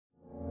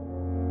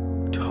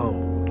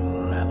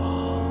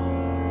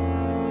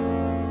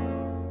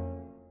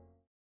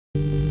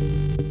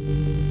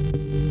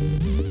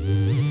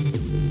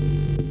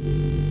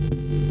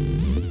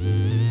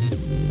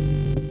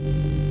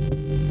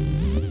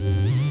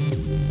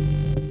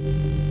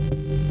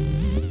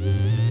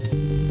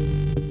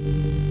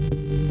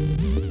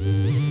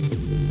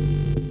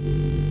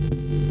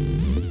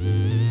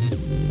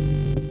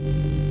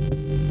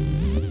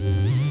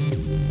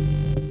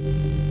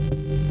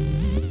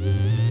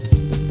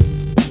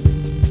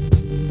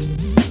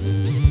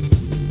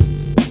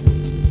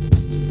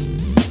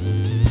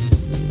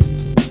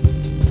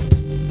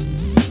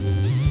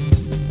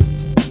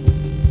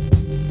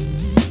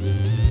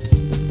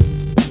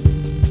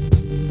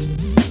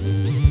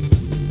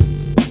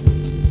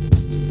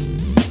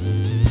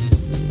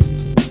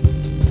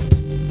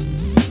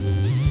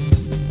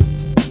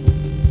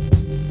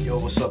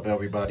up,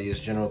 everybody?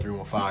 It's General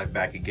 315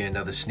 back again,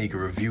 another sneaker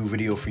review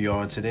video for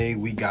y'all. And today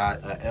we got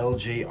a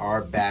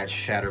LJR Batch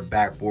Shattered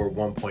Backboard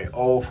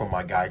 1.0 from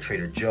my guy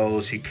Trader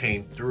Joe's. He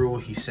came through,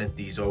 he sent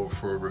these over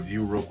for a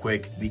review real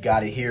quick. We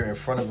got it here in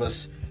front of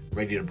us,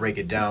 ready to break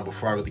it down.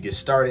 Before I really get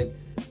started,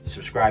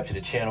 subscribe to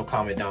the channel,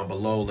 comment down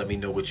below, let me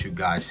know what you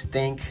guys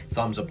think.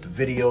 Thumbs up the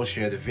video,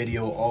 share the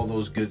video, all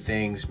those good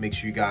things. Make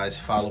sure you guys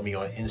follow me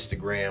on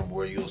Instagram,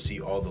 where you'll see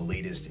all the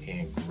latest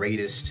and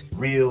greatest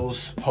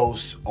reels,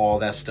 posts, all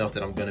that stuff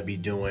that I'm going to be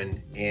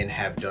doing and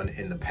have done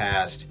in the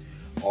past.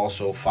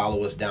 Also,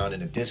 follow us down in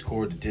the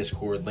Discord. The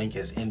Discord link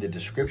is in the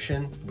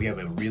description. We have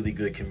a really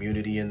good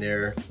community in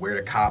there, where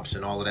the cops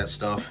and all of that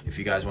stuff. If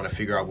you guys want to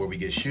figure out where we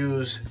get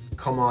shoes,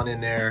 come on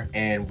in there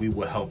and we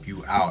will help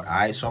you out. All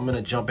right, so I'm going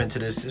to jump into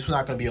this. This is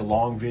not going to be a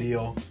long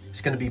video.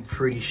 It's going to be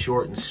pretty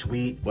short and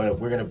sweet, but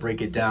we're going to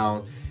break it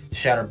down.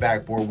 Shattered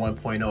Backboard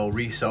 1.0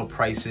 resale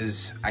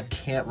prices. I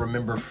can't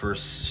remember for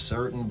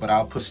certain, but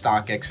I'll put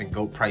StockX and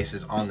GOAT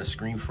prices on the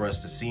screen for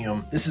us to see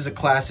them. This is a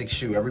classic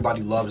shoe.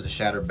 Everybody loves the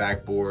Shattered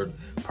Backboard,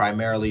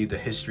 primarily the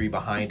history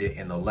behind it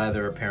and the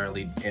leather.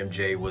 Apparently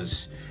MJ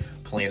was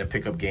playing a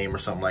pickup game or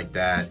something like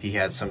that. He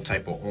had some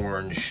type of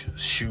orange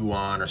shoe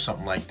on or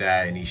something like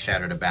that, and he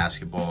shattered a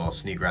basketball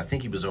sneaker. I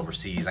think he was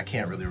overseas. I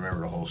can't really remember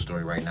the whole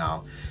story right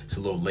now. It's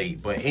a little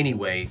late. But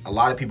anyway, a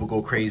lot of people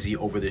go crazy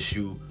over this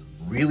shoe,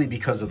 really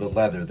because of the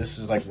leather. This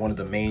is like one of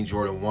the main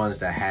Jordan 1s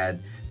that had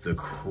the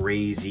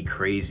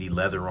crazy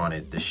leather on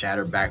it. The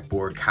Shattered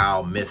Backboard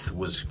cow myth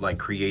was like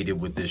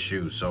created with this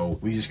shoe. So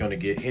we're just gonna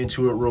get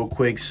into it real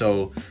quick.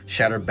 So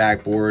Shattered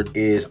Backboard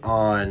is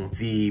on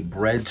the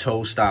bread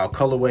toe style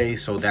colorway.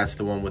 So that's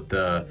the one with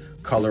the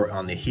color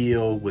on the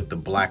heel with the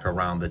black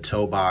around the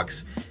toe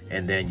box,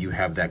 and then you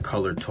have that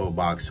colored toe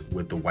box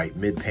with the white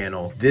mid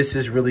panel. This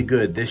is really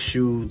good. This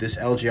shoe, this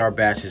LJR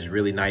batch is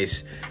really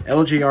nice.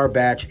 LJR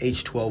batch,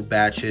 H12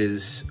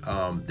 batches,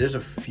 there's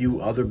a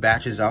few other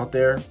batches out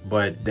there,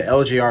 but the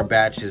LJR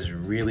batch is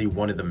really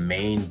one of the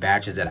main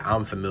batches that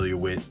I'm familiar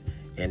with,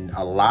 and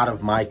a lot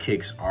of my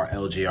kicks are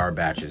LJR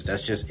batches.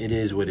 That's just, it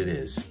is what it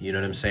is, you know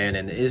what I'm saying?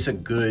 And it's a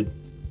good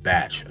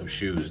batch of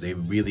shoes. They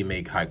really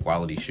make high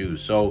quality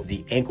shoes. So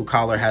the ankle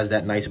collar has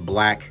that nice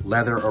black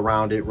leather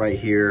around it right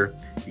here.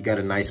 You got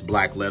a nice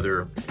black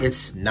leather.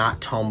 It's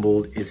not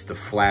tumbled, it's the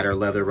flatter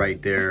leather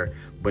right there,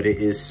 but it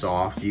is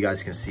soft. You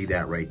guys can see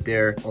that right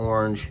there.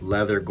 Orange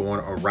leather going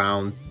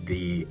around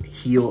the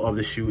heel of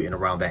the shoe and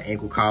around that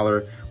ankle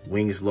collar.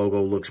 Wings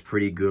logo looks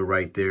pretty good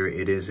right there.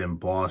 It is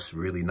embossed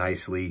really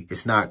nicely.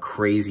 It's not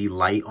crazy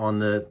light on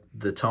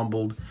the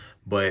tumbled,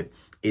 but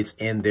it's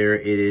in there.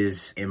 It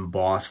is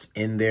embossed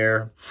in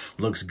there.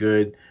 Looks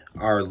good.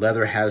 Our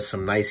leather has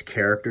some nice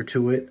character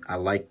to it. I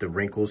like the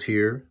wrinkles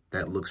here.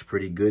 That looks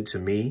pretty good to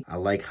me. I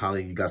like how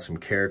you got some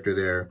character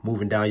there.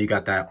 Moving down, you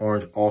got that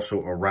orange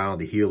also around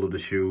the heel of the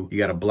shoe. You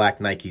got a black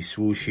Nike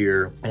swoosh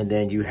here. And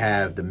then you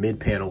have the mid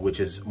panel,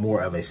 which is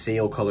more of a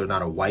sail color,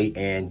 not a white.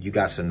 And you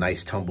got some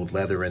nice tumbled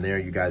leather in there.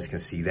 You guys can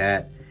see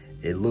that.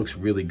 It looks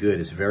really good.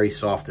 It's very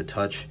soft to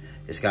touch.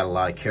 It's got a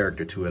lot of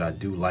character to it. I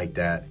do like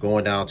that.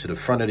 Going down to the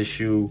front of the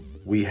shoe,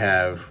 we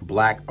have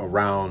black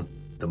around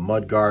the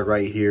mud guard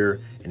right here,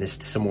 and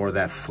it's some more of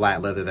that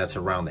flat leather that's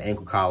around the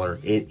ankle collar.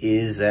 It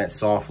is that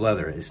soft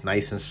leather. It's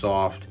nice and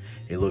soft.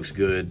 It looks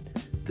good.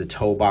 The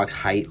toe box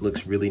height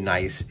looks really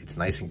nice. It's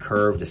nice and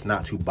curved. It's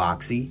not too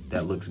boxy.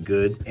 That looks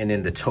good. And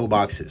then the toe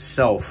box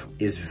itself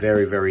is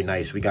very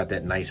nice. We got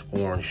that nice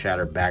orange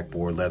Shattered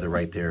Backboard leather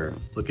right there.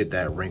 Look at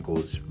that wrinkle.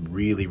 It's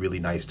really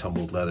nice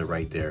tumbled leather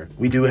right there.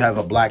 We do have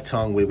a black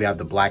tongue. We have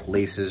the black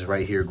laces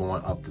right here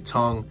going up the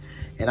tongue.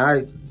 And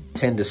I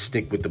tend to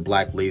stick with the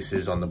black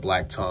laces on the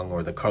black tongue,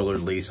 or the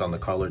colored lace on the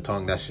colored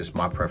tongue. That's just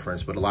my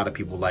preference, but a lot of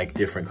people like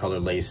different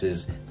colored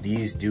laces.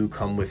 These do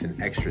come with an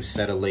extra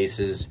set of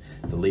laces.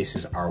 The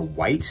laces are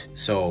white,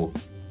 so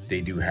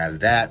they do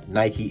have that.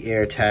 Nike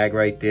Air tag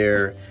right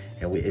there,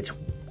 and it's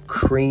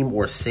cream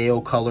or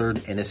sail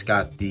colored, and it's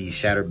got the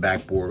Shattered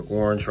Backboard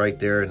orange right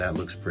there, and that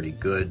looks pretty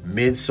good.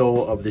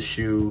 Midsole of the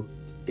shoe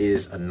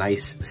is a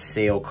nice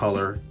sail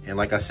color, and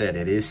like I said,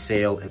 it is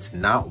sail. It's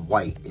not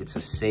white, it's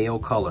a sail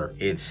color.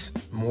 It's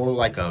more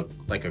like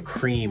a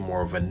cream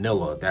or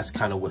vanilla. That's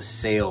kind of what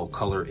sail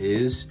color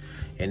is,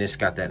 and it's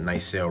got that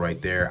nice sail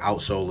right there.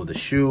 Outsole of the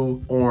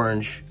shoe,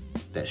 orange,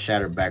 that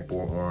Shattered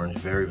Backboard orange,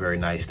 very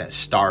nice. That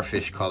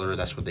starfish color,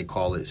 that's what they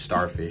call it,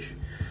 starfish.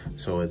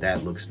 So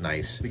that looks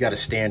nice. We got a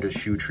standard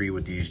shoe tree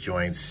with these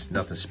joints,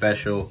 nothing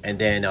special. And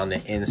then on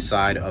the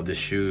inside of the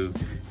shoe,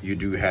 you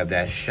do have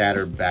that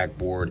Shattered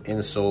Backboard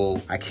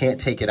insole. I can't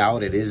take it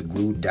out, it is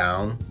glued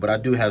down, but I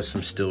do have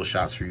some still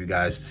shots for you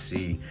guys to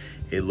see.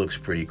 It looks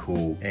pretty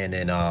cool. And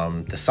then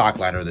the sock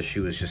liner of the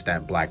shoe is just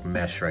that black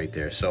mesh right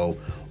there. So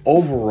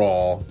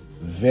overall,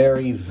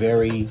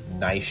 very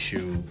nice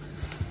shoe.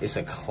 It's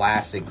a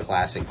classic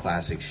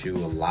shoe. A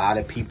lot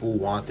of people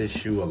want this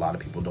shoe. A lot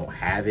of people don't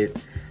have it,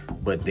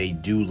 but they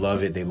do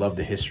love it. They love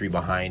the history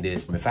behind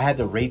it. If I had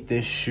to rate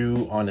this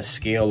shoe on a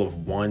scale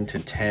of 1 to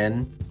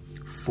 10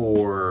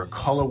 for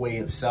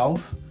colorway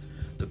itself,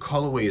 The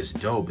colorway is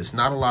dope. It's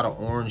not a lot of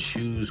orange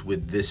shoes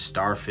with this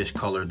starfish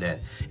color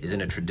that is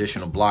in a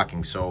traditional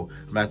blocking. So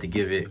I'm gonna have to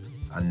give it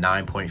a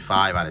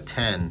 9.5 out of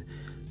 10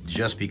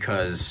 just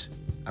because,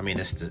 I mean,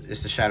 it's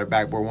the Shattered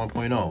Backboard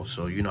 1.0,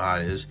 so you know how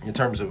it is. In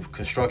terms of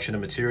construction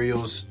and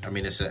materials, I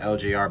mean, it's an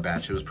LJR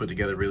batch. It was put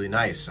together really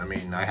nice. I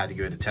mean, I had to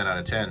give it a 10 out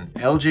of 10.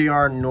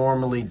 LJR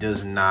normally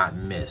does not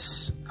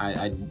miss.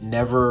 I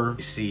never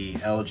see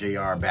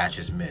LJR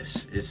batches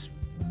miss. It's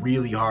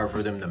really hard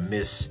for them to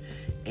miss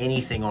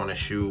anything on a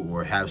shoe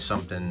or have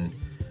something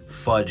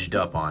fudged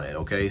up on it,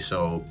 okay?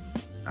 So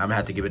I'm gonna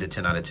have to give it a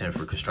 10 out of 10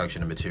 for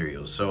construction and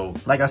materials. So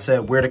like I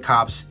said, we're the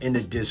cops in the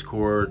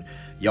Discord.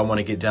 Y'all want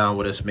to get down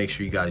with us, make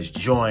sure you guys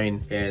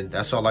join. And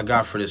that's all I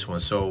got for this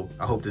one. So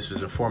I hope this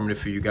was informative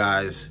for you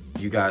guys.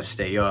 You guys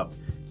stay up,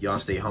 y'all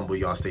stay humble,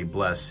 y'all stay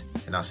blessed,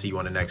 and I'll see you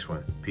on the next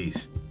one.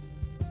 Peace.